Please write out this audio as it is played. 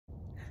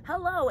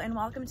Hello and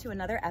welcome to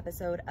another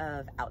episode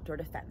of Outdoor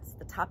Defense.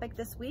 The topic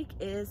this week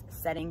is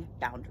setting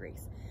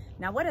boundaries.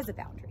 Now, what is a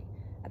boundary?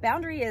 A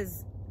boundary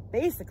is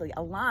basically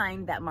a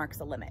line that marks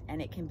a limit,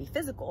 and it can be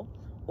physical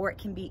or it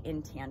can be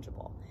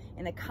intangible.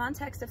 In the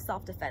context of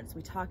self-defense,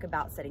 we talk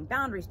about setting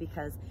boundaries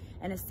because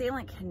an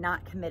assailant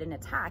cannot commit an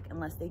attack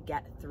unless they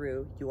get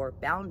through your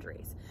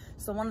boundaries.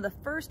 So one of the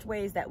first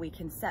ways that we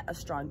can set a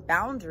strong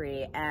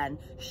boundary and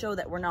show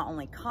that we're not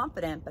only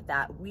confident, but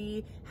that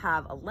we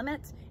have a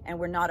limit and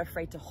we're not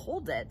afraid to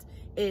hold it,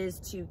 is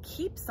to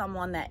keep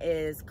someone that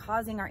is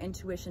causing our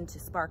intuition to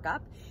spark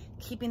up,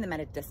 keeping them at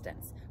a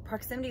distance.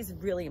 Proximity is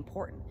really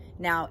important.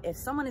 Now, if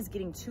someone is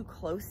getting too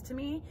close to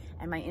me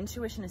and my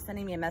intuition is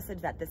sending me a message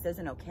that this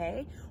isn't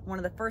okay, one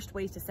of the first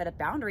ways to set a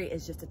boundary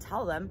is just to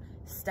tell them,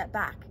 step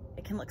back.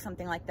 It can look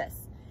something like this.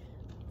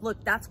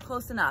 Look, that's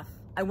close enough.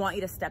 I want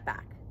you to step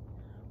back.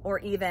 Or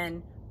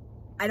even,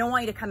 I don't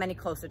want you to come any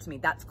closer to me.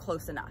 That's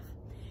close enough.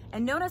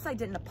 And notice I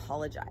didn't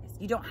apologize.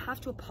 You don't have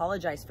to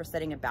apologize for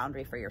setting a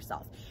boundary for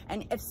yourself.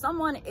 And if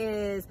someone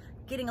is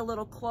getting a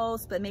little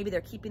close, but maybe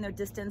they're keeping their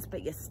distance,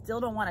 but you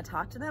still don't want to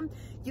talk to them,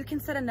 you can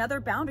set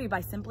another boundary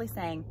by simply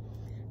saying,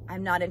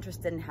 I'm not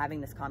interested in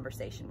having this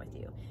conversation with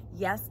you.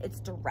 Yes, it's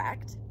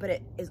direct, but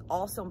it is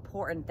also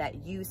important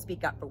that you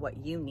speak up for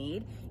what you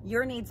need.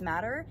 Your needs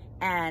matter,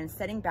 and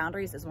setting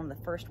boundaries is one of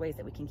the first ways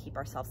that we can keep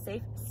ourselves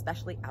safe,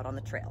 especially out on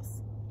the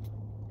trails.